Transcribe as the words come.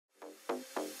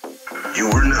You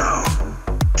are now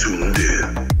tuned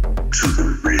in to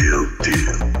The Real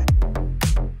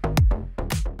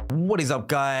Deal. What is up,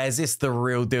 guys? It's The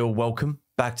Real Deal. Welcome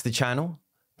back to the channel.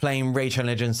 Playing Raid Shadow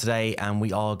Legends today, and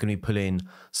we are going to be pulling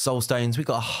Soul Stones. We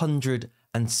got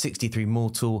 163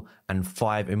 mortal and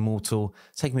 5 immortal.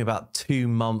 It's taken me about 2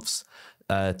 months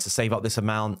to save up this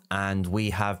amount, and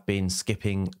we have been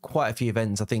skipping quite a few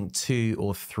events, I think 2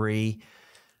 or 3,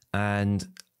 and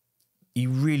you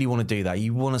really want to do that.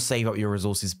 You want to save up your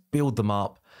resources, build them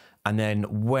up, and then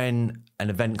when an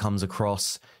event comes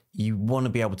across, you want to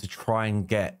be able to try and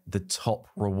get the top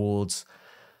rewards.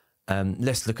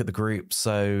 Let's look at the group.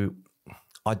 So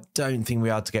I don't think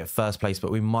we're able to get first place,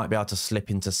 but we might be able to slip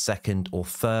into second or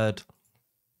third.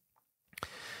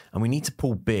 And we need to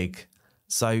pull big.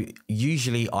 So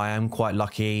usually I am quite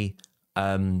lucky.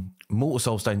 Mortal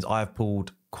Soul Stones, I have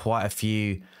pulled quite a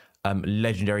few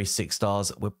legendary 6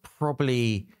 stars. We're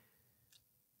probably,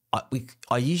 I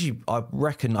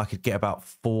reckon I could get about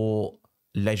 4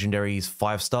 legendaries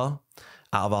 5-star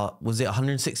out of our, was it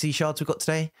 160 shards we got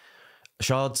today?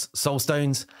 Shards, Soul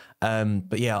Stones.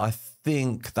 But yeah, I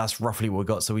think that's roughly what we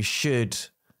got. So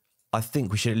I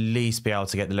think we should at least be able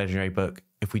to get the legendary book.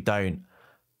 If we don't,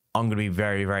 I'm going to be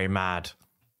very, very mad.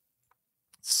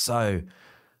 So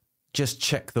just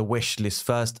check the wish list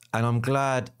first. And I'm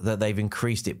glad that they've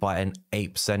increased it by an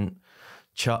 8%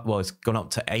 chance. Well, it's gone up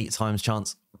to 8 times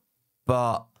chance.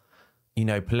 But, you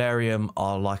know, Plarium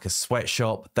are like a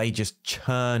sweatshop. They just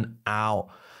churn out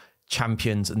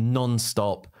champions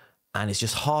non-stop. And it's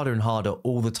just harder and harder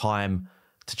all the time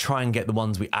to try and get the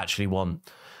ones we actually want.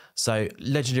 So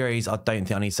legendaries, I don't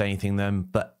think I need to say anything to them.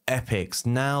 But epics,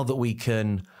 now that we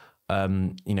can,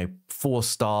 you know,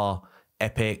 4-star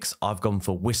epics, I've gone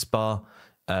for Whisper.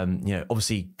 You know,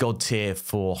 obviously God tier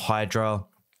for Hydra.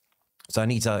 So I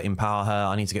need to empower her.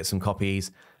 I need to get some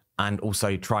copies and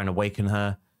also try and awaken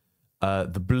her.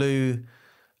 The blue,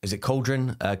 is it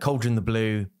Cauldron? Cauldron the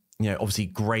blue, you know, obviously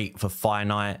great for Fire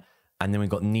Knight. And then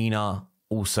we've got Nina,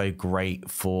 also great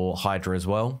for Hydra as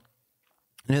well.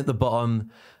 And at the bottom,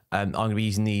 I'm going to be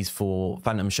using these for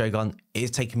Phantom Shogun.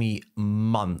 It's taken me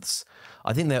months.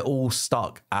 I think they're all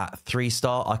stuck at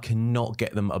 3-star. I cannot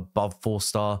get them above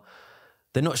 4-star.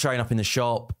 They're not showing up in the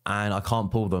shop and I can't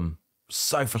pull them.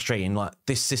 So frustrating. Like,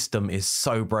 this system is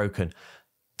so broken.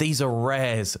 These are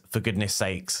rares, for goodness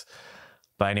sakes.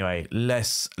 But anyway,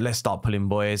 let's start pulling,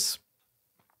 boys.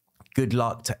 Good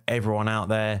luck to everyone out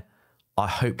there. I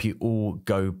hope you all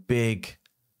go big.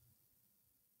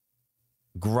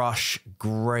 Grush,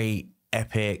 great,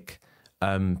 epic.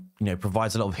 You know,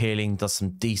 provides a lot of healing, does some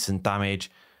decent damage.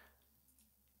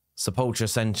 Sepulchre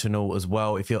Sentinel as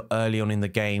well, if you're early on in the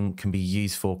game, can be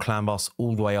used for clan boss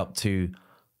all the way up to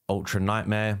Ultra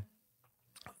Nightmare.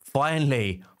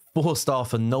 Finally, 4-star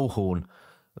for Nullhorn.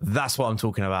 That's what I'm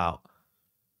talking about.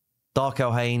 Dark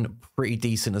Elhain, pretty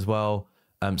decent as well.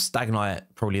 Stag Knight,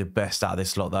 probably the best out of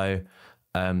this lot though.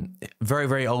 Very,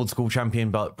 very old school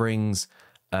champion, but brings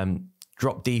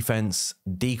drop defense,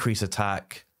 decrease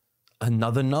attack.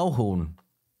 Another Nullhorn.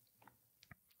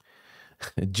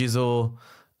 Jizzle,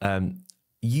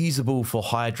 usable for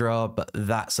Hydra, but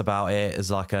that's about it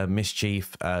as like a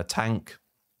mischief tank.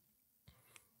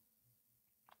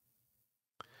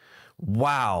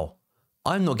 Wow,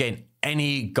 I'm not getting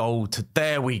any gold.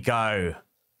 There we go.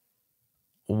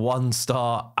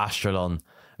 1-star Astrolon.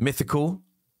 Mythical.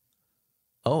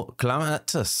 Oh,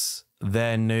 Calamitous.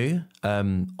 They're new.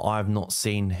 I've not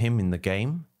seen him in the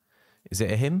game. Is it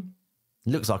a him?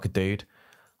 Looks like a dude.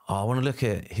 Oh, I want to look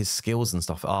at his skills and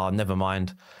stuff. Oh, never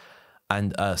mind.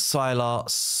 And Sylar,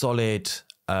 solid,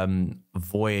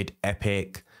 Void,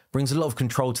 epic. Brings a lot of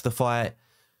control to the fight.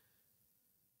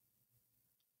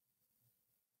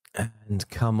 And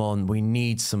come on, we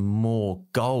need some more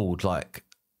gold. Like,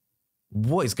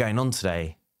 what is going on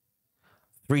today?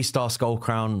 3-star Skull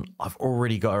Crown. I've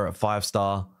already got her at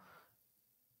 5-star.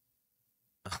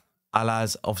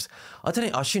 Alaz, obviously, I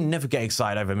don't know. I should never get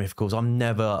excited over mythicals. I'm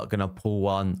never gonna pull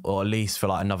one, or at least for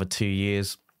like another 2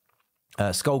 years.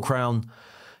 Skull Crown,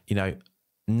 you know,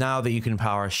 now that you can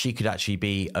empower her, she could actually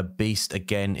be a beast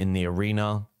again in the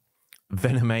arena.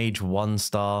 Venom Mage,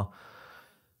 1-star.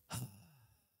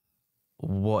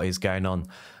 What is going on?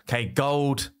 Okay,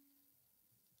 gold.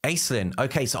 Acelin.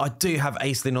 Okay, so I do have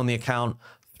Acelin on the account.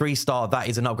 3-star, that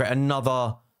is an upgrade.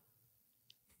 Another.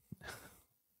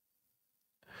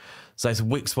 So it's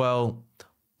Wixwell.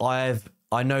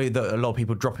 I know that a lot of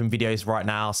people dropping videos right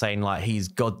now saying like he's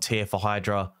god tier for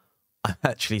Hydra. I'm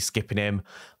actually skipping him.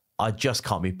 I just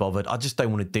can't be bothered. I just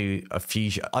don't want to do a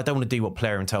fusion. I don't want to do what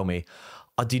Plarium tell me.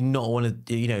 I do not want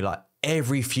to, you know, like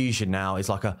every fusion now is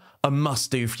like a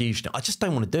must-do fusion. I just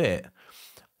don't want to do it.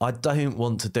 I don't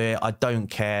want to do it. I don't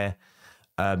care.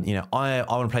 You know, I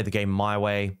want to play the game my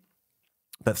way.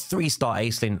 But 3-star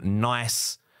Acelin,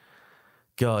 nice.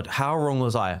 God, how wrong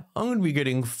was I? I'm going to be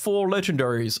getting 4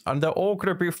 legendaries and they're all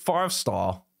going to be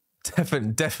 5-star.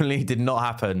 Definitely did not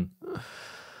happen.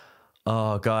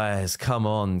 Oh, guys, come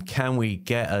on. Can we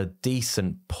get a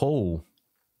decent pull?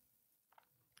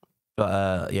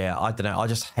 But yeah, I don't know. I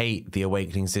just hate the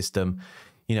awakening system.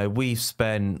 You know, we've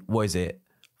spent, what is it?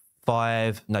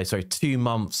 2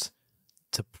 months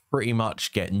to pretty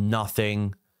much get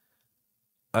nothing.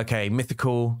 Okay,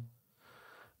 mythical,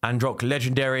 Androck,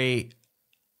 legendary,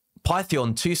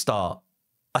 Pythion 2-star.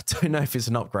 I don't know if it's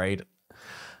an upgrade.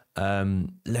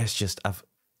 Let's just have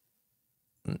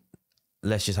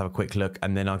a quick look,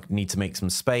 and then I need to make some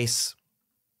space.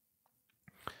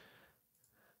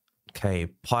 Okay,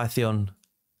 Pythion.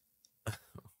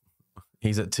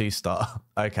 He's at 2-star.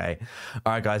 Okay.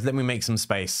 All right, guys, let me make some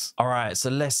space. All right, so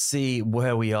let's see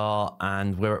where we are,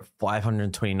 and we're at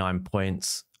 529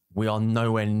 points. We are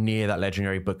nowhere near that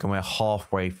legendary book, and we're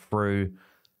halfway through.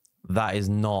 That is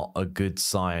not a good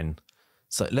sign.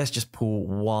 So let's just pull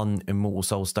 1 Immortal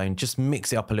Soul Stone, just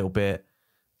mix it up a little bit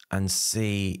and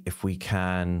see if we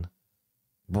can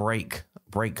break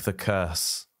the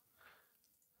curse.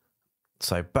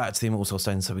 So back to the Immortal Soul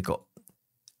Stone. So we've got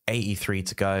 83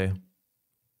 to go.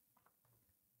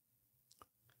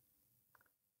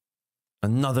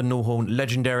 Another Nullhorn,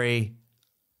 legendary,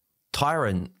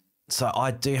 Tyrant. So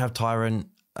I do have Tyrant,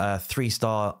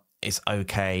 3-star is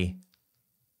okay.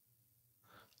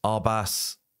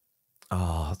 Arbas,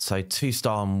 oh, so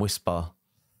 2-star and Whisper.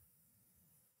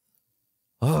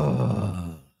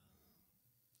 Oh.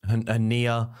 And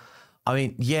Nia, I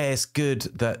mean, yeah, it's good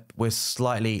that we're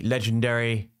slightly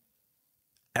legendary.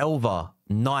 Elva,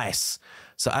 nice.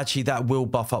 So actually that will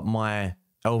buff up my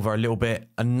Elva a little bit.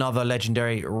 Another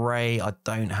legendary, Ray. I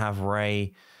don't have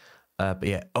Ray. But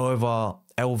yeah, Elva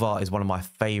is one of my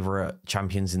favorite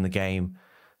champions in the game.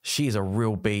 She's a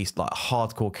real beast, like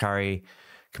hardcore carry.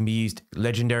 Can be used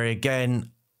legendary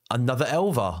again. Another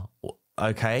Elva.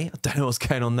 Okay, I don't know what's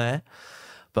going on there.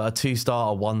 But a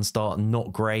 2-star, a 1-star,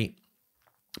 not great.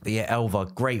 But yeah, Elva,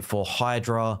 great for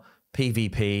Hydra,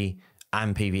 PvP,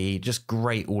 and PvE. Just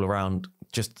great all around.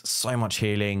 Just so much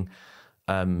healing.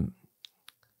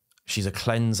 She's a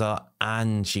cleanser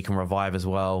and she can revive as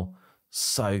well.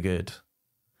 So good.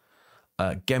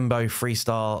 Gembo,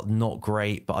 3-star, not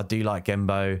great, but I do like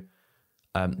Gembo.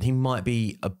 He might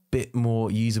be a bit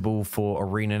more usable for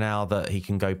Arena now that he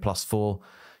can go +4.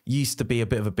 Used to be a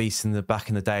bit of a beast in the back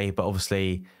in the day, but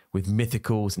obviously with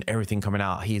mythicals and everything coming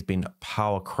out, he's been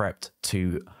power crept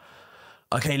to...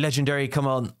 Okay, legendary, come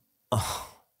on. Oh.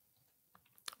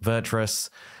 Virtuous.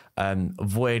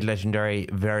 Void legendary,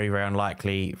 very, very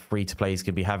unlikely. Free-to-play is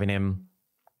going to be having him.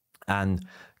 And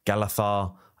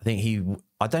Galathar, I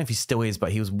don't know if he still is,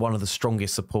 but he was one of the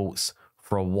strongest supports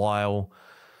for a while.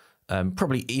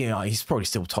 Probably, you know, he's probably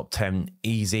still top 10,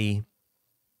 easy.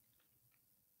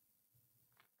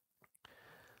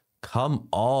 Come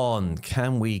on,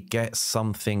 can we get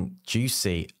something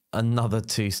juicy? Another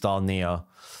 2-star Nia.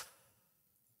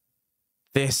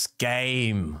 This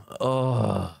game,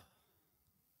 oh.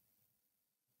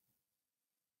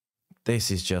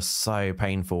 This is just so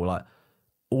painful. Like,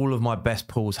 all of my best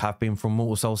pulls have been from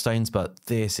Mortal Soul Stones, but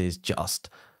this is just...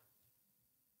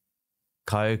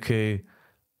 Kyoku.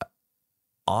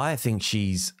 I think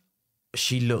she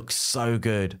looks so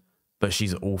good, but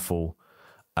she's awful.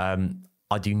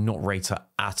 I do not rate her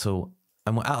at all.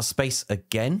 And we're out of space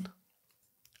again.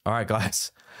 All right,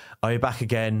 guys. I'll be back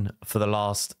again for the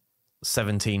last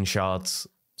 17 shards,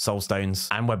 soul stones.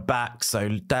 And we're back. So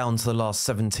down to the last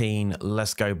 17.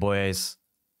 Let's go, boys.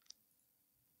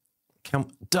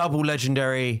 Double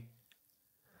legendary.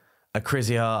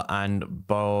 Acrisia and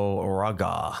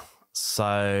Boraga.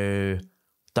 So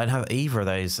don't have either of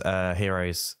those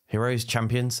heroes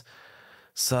champions.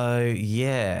 So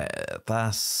yeah,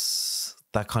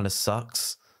 that kind of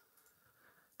sucks.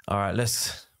 All right,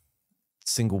 let's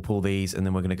single pull these and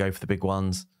then we're going to go for the big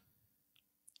ones.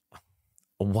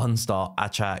 A 1-star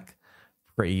Achak,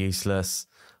 pretty useless.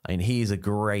 I mean, he's a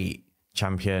great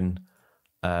champion.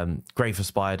 Great for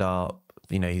Spider.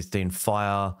 You know, he's doing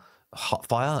fire.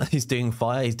 He's doing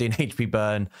fire. He's doing HP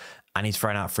burn and he's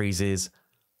throwing out freezes.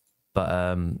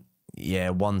 But yeah,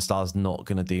 1-star's not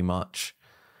going to do much.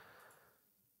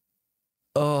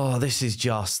 Oh, this is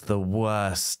just the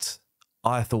worst.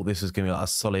 I thought this was going to be like a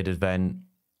solid event.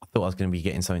 I thought I was going to be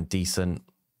getting something decent.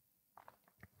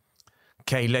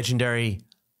 Okay, legendary.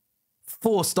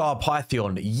 4-star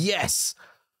Pythion. Yes.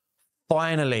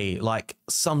 finally, like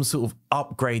some sort of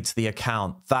upgrade to the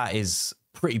account. That is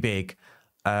pretty big.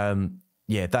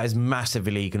 Yeah, that is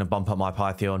massively going to bump up my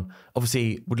Pythion.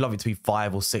 Obviously, would love it to be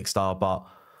 5 or 6 star, but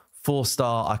 4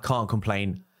 star, I can't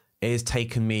complain. It has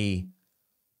taken me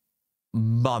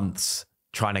months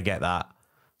trying to get that.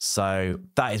 So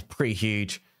that is pretty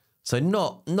huge. So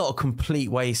not a complete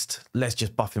waste. Let's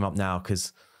just buff him up now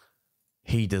because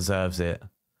he deserves it.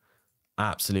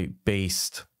 Absolute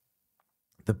beast.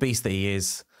 The beast that he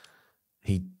is,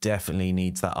 he definitely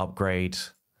needs that upgrade.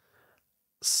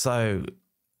 So,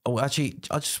 oh, actually,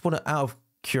 I just want to, out of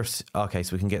curiosity, okay,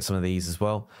 so we can get some of these as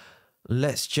well.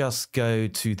 Let's just go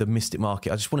to the Mystic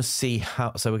Market. I just want to see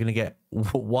how, so we're going to get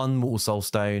 1 Mortal Soul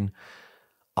Stone,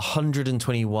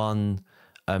 121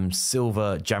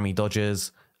 silver Jammy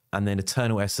Dodgers, and then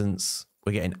Eternal Essence,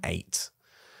 we're getting 8.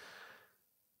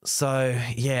 So,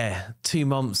 yeah, 2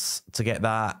 months to get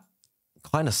that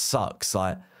kind of sucks.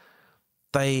 Like,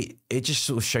 it just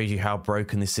sort of shows you how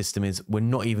broken this system is. We're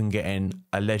not even getting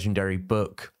a legendary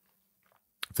book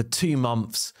for 2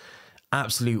 months.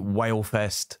 Absolute whale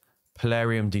fest.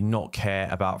 Plarium do not care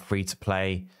about free to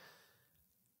play.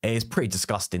 It is pretty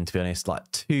disgusting, to be honest. Like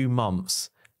 2 months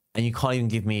and you can't even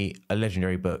give me a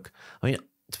legendary book. I mean,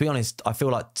 to be honest, I feel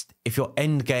like if you're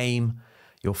end game,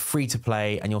 you're free to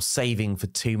play and you're saving for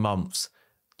 2 months,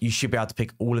 you should be able to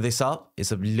pick all of this up.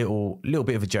 It's a little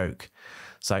bit of a joke.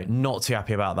 So not too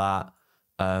happy about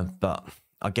that. But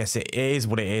I guess it is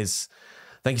what it is.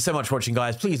 Thank you so much for watching,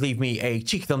 guys. Please leave me a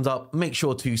cheeky thumbs up. Make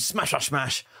sure to smash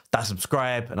that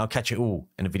subscribe, and I'll catch you all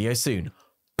in a video soon.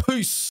 Peace.